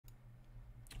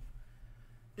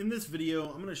In this video,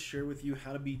 I'm going to share with you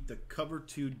how to beat the cover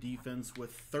 2 defense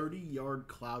with 30-yard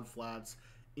cloud flats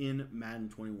in Madden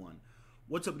 21.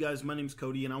 What's up, guys? My name's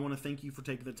Cody, and I want to thank you for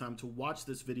taking the time to watch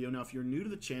this video. Now, if you're new to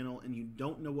the channel and you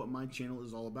don't know what my channel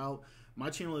is all about,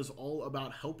 my channel is all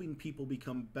about helping people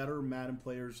become better Madden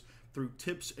players through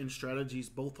tips and strategies,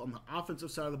 both on the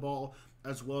offensive side of the ball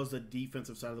as well as the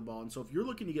defensive side of the ball. And so if you're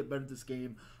looking to get better at this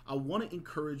game, I want to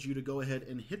encourage you to go ahead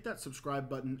and hit that subscribe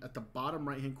button at the bottom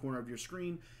right-hand corner of your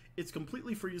screen. It's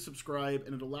completely free to subscribe,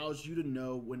 and it allows you to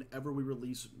know whenever we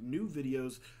release new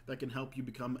videos that can help you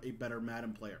become a better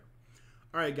Madden player.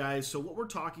 Alright guys, so what we're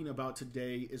talking about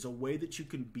today is a way that you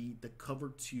can beat the cover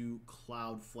 2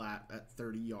 cloud flat at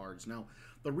 30 yards. Now,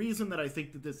 the reason that I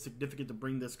think that it's significant to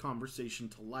bring this conversation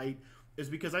to light is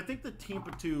because I think that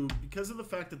Tampa 2, because of the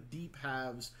fact that deep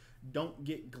halves don't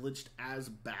get glitched as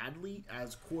badly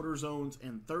as quarter zones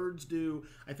and thirds do,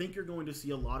 I think you're going to see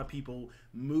a lot of people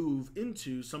move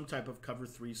into some type of cover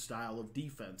 3 style of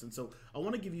defense. And so I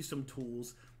want to give you some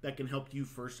tools that can help you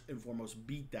first and foremost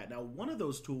beat that. Now, one of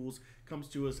those tools comes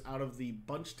to us out of the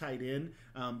bunch tight end.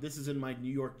 This is in my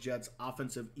New York Jets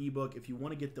offensive ebook. If you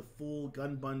want to get the full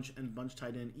gun bunch and bunch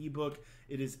tight end ebook,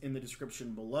 it is in the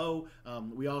description below.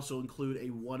 We also include a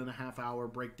 1.5 hour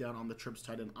breakdown on the trips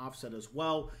tight end offset as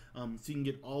well. So you can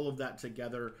get all of that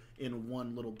together in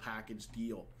one little package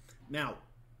deal. Now,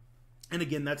 and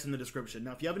again, that's in the description.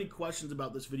 Now, if you have any questions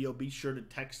about this video, be sure to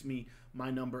text me. My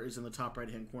number is in the top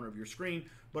right-hand corner of your screen.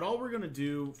 But all we're going to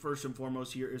do first and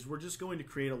foremost here is we're just going to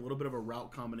create a little bit of a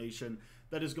route combination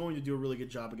that is going to do a really good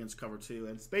job against cover 2.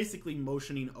 And it's basically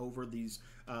motioning over these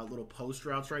little post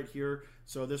routes right here.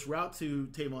 So this route to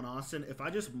Tavon Austin, if I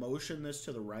just motion this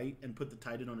to the right and put the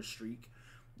tight end on a streak,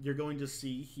 you're going to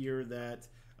see here that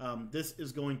this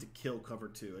is going to kill cover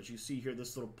 2. As you see here,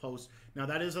 this little post. Now,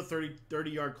 that is a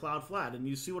 30-yard cloud flat, and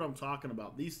you see what I'm talking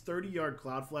about. These 30-yard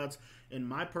cloud flats, in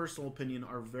my personal opinion,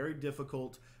 are very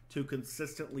difficult to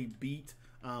consistently beat.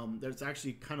 That's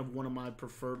actually kind of one of my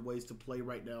preferred ways to play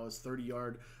right now is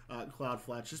 30-yard cloud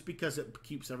flats, just because it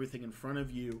keeps everything in front of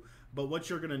you. But what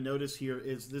you're going to notice here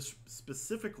is this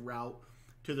specific route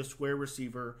to the square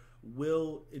receiver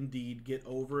will indeed get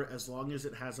over as long as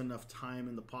it has enough time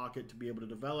in the pocket to be able to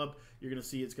develop. You're going to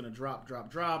see it's going to drop,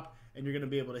 and you're going to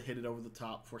be able to hit it over the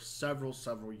top for several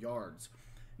yards.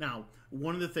 Now,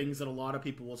 one of the things that a lot of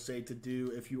people will say to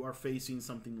do if you are facing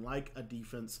something like a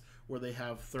defense where they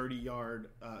have 30-yard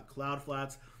cloud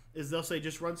flats is they'll say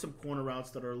just run some corner routes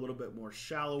that are a little bit more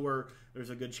shallower. There's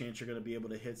a good chance you're going to be able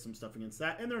to hit some stuff against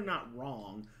that, and they're not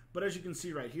wrong. But as you can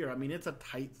see right here, I mean, it's a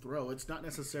tight throw. It's not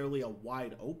necessarily a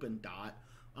wide open dot.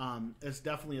 It's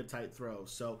definitely a tight throw.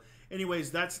 So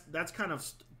anyways, that's kind of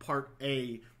part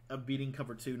A of beating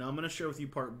cover 2. Now I'm going to share with you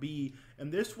part B,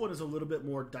 and this one is a little bit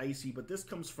more dicey, but this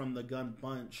comes from the gun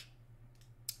bunch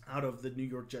out of the New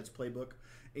York Jets playbook.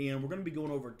 And we're going to be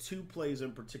going over 2 plays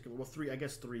in particular. Well, 3, I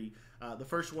guess 3. The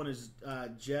first one is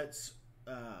Jets,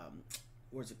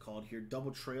 what is it called here?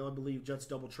 Double trail, I believe. Jets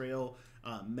double trail,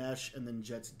 mesh, and then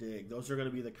Jets dig. Those are going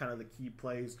to be the kind of the key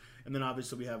plays. And then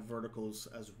obviously we have verticals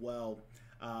as well.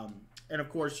 And of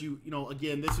course, you know,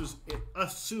 again, this is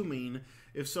assuming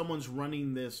if someone's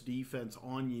running this defense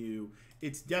on you,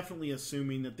 it's definitely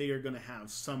assuming that they are going to have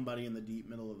somebody in the deep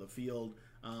middle of the field.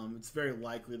 It's very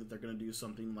likely that they're going to do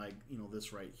something like, you know,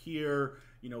 this right here,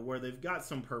 you know, where they've got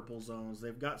some purple zones,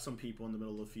 they've got some people in the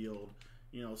middle of the field,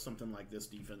 you know, something like this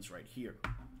defense right here.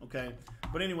 Okay,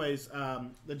 but anyways,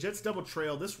 the Jets double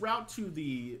trail, this route to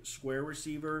the square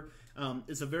receiver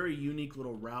is a very unique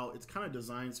little route. It's kind of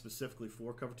designed specifically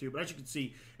for cover 2, but as you can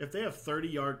see, if they have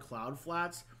 30-yard cloud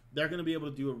flats, they're going to be able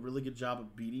to do a really good job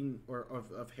of beating or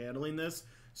of handling this.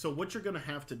 So what you're going to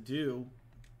have to do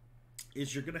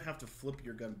is you're going to have to flip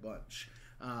your gun bunch.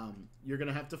 You're going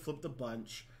to have to flip the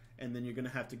bunch, and then you're going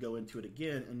to have to go into it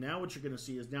again. And now what you're going to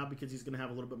see is now because he's going to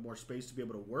have a little bit more space to be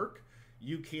able to work,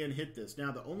 you can hit this.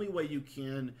 Now, the only way you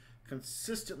can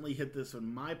consistently hit this, in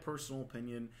my personal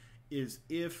opinion, is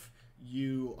if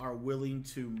you are willing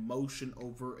to motion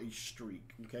over a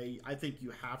streak, okay? I think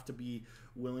you have to be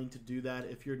willing to do that.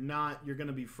 If you're not, you're going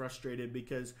to be frustrated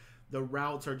because the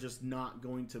routes are just not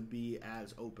going to be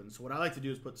as open. So what I like to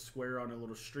do is put square on a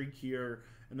little streak here,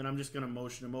 and then I'm just going to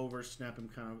motion him over, snap him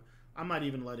kind of, I might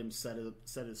even let him set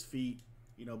his feet,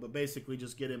 you know, but basically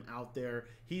just get him out there.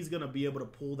 He's going to be able to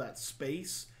pull that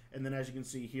space, and then as you can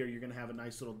see here, you're going to have a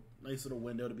nice little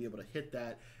window to be able to hit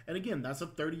that. And again, that's a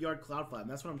 30-yard cloud flat, and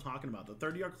that's what I'm talking about. The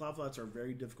 30-yard cloud flats are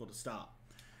very difficult to stop.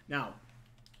 Now,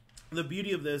 the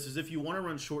beauty of this is if you want to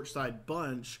run short side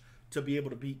bunch to be able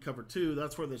to beat cover 2,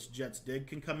 that's where this Jets dig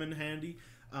can come in handy.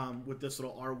 with this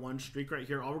little R1 streak right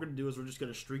here. All we're going to do is we're just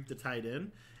going to streak the tight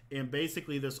end. And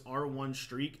basically this R1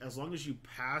 streak, as long as you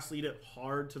pass lead it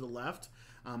hard to the left,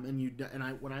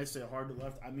 when I say hard to the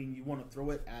left, I mean you want to throw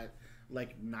it at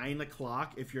like 9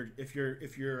 o'clock. If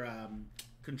your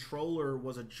controller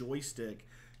was a joystick,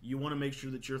 you want to make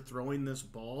sure that you're throwing this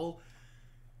ball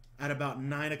at about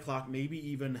 9 o'clock, maybe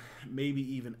even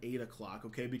 8 o'clock,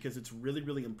 okay? Because it's really,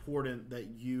 really important that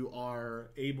you are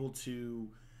able to,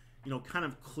 kind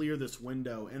of clear this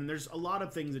window. And there's a lot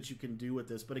of things that you can do with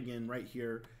this, but again, right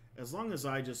here, as long as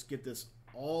I just get this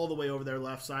all the way over there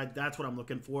left side, that's what I'm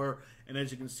looking for. And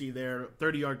as you can see there,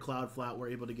 30-yard cloud flat, we're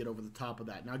able to get over the top of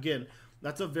that. Now again,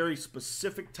 that's a very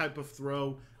specific type of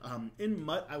throw. In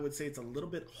MUT, I would say it's a little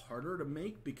bit harder to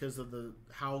make because of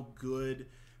how good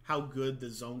the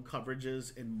zone coverage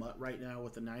is in MUT right now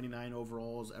with the 99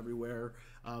 overalls everywhere.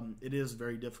 It is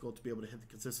very difficult to be able to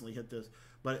consistently hit this.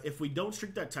 But if we don't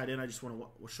streak that tight end, I just want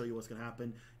to show you what's going to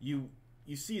happen. You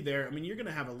see there, I mean, you're going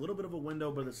to have a little bit of a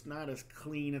window, but it's not as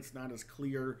clean, it's not as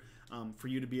clear for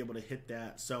you to be able to hit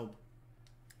that. So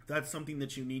that's something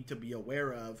that you need to be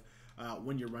aware of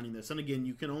when you're running this. And again,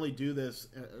 you can only do this,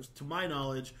 to my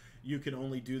knowledge, you can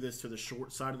only do this to the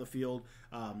short side of the field.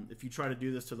 If you try to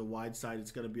do this to the wide side,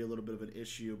 it's going to be a little bit of an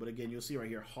issue. But again, you'll see right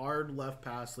here, hard left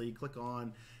pass lead, click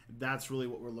on. That's really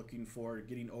what we're looking for,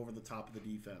 getting over the top of the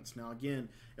defense. Now again,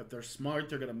 if they're smart,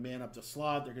 they're going to man up the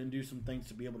slot. They're going to do some things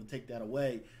to be able to take that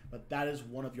away. But that is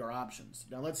one of your options.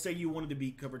 Now let's say you wanted to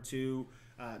beat cover 2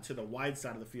 to the wide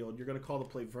side of the field. You're going to call the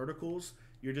play verticals.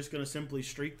 You're just going to simply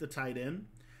streak the tight end.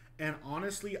 And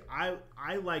honestly,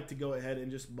 I like to go ahead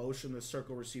and just motion the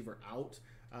circle receiver out.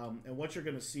 And what you're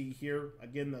going to see here,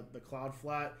 again, the cloud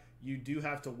flat, you do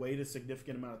have to wait a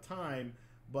significant amount of time.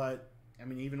 But, I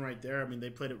mean, even right there, I mean, they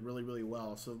played it really, really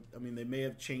well. So, I mean, they may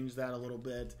have changed that a little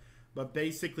bit. But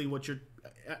basically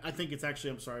I think it's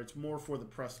actually, it's more for the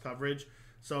press coverage.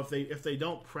 So if they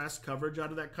don't press coverage out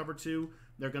of that cover 2,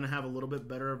 they're going to have a little bit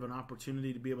better of an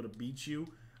opportunity to be able to beat you.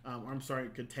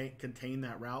 Contain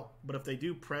that route. But if they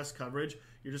do press coverage,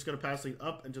 you're just going to pass it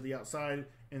up into the outside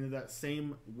into that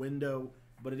same window.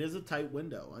 But it is a tight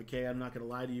window, okay? I'm not going to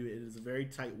lie to you. It is a very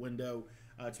tight window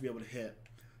to be able to hit.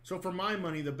 So for my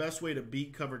money, the best way to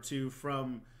beat cover 2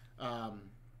 from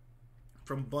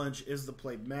bunch is the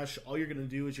play mesh. All you're going to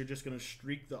do is you're just going to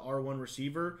streak the R1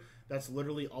 receiver. That's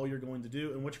literally all you're going to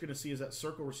do. And what you're going to see is that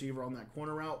circle receiver on that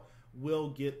corner route will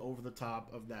get over the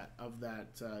top of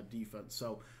that defense.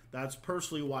 So that's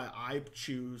personally why I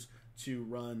choose to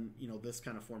run this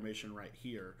kind of formation right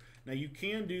here. Now you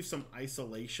can do some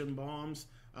isolation bombs,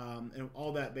 and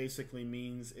all that basically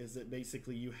means is that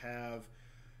basically you have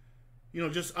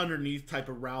just underneath type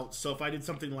of routes. So if I did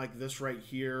something like this right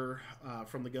here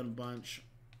from the gun bunch,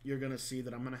 you're going to see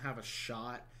that I'm going to have a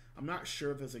shot. I'm not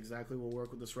sure if this exactly will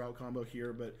work with this route combo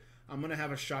here, but I'm going to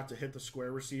have a shot to hit the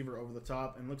square receiver over the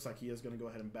top, and it looks like he is going to go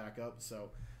ahead and back up,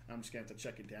 so I'm just going to have to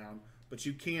check it down. But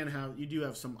you do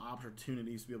have some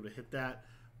opportunities to be able to hit that,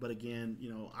 but again,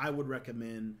 I would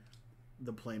recommend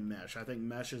the play mesh. I think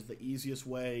mesh is the easiest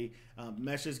way.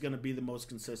 Mesh is going to be the most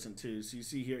consistent too. So you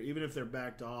see here, even if they're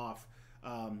backed off,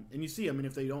 and you see, I mean,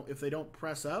 if they don't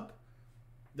press up,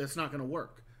 that's not going to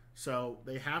work. So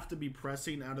they have to be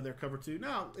pressing out of their cover 2.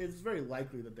 Now, it's very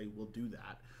likely that they will do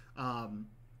that.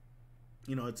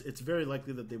 It's very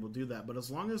likely that they will do that. But as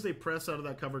long as they press out of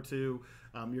that cover 2,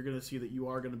 you're going to see that you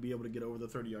are going to be able to get over the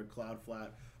 30-yard cloud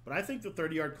flat. But I think the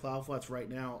 30-yard cloud flats right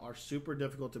now are super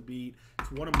difficult to beat.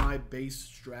 It's one of my base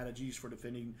strategies for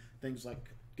defending things like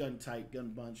gun tight,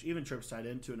 gun bunch, even trips tight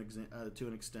end to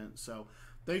an extent. So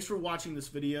thanks for watching this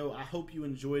video. I hope you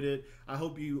enjoyed it. I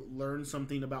hope you learned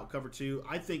something about cover 2.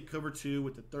 I think cover 2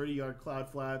 with the 30-yard cloud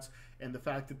flats and the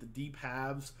fact that the deep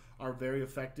halves are very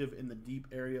effective in the deep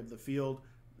area of the field,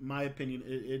 in my opinion,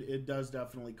 it does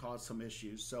definitely cause some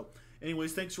issues. So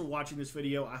anyways, thanks for watching this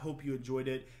video. I hope you enjoyed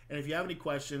it. And if you have any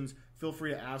questions, feel free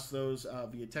to ask those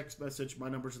via text message. My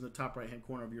number's in the top right-hand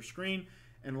corner of your screen.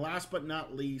 And last but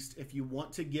not least, if you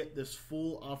want to get this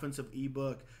full offensive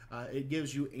ebook, it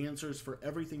gives you answers for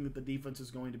everything that the defense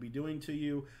is going to be doing to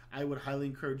you. I would highly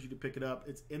encourage you to pick it up.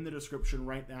 It's in the description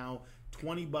right now.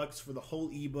 $20 for the whole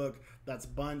ebook. That's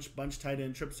bunch tight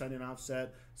end, trips tight end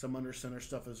offset, some under center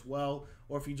stuff as well.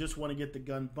 Or if you just want to get the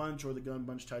gun bunch or the gun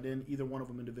bunch tight end, either one of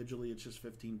them individually, it's just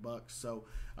 $15. So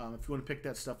if you want to pick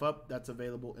that stuff up, that's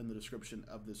available in the description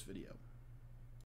of this video.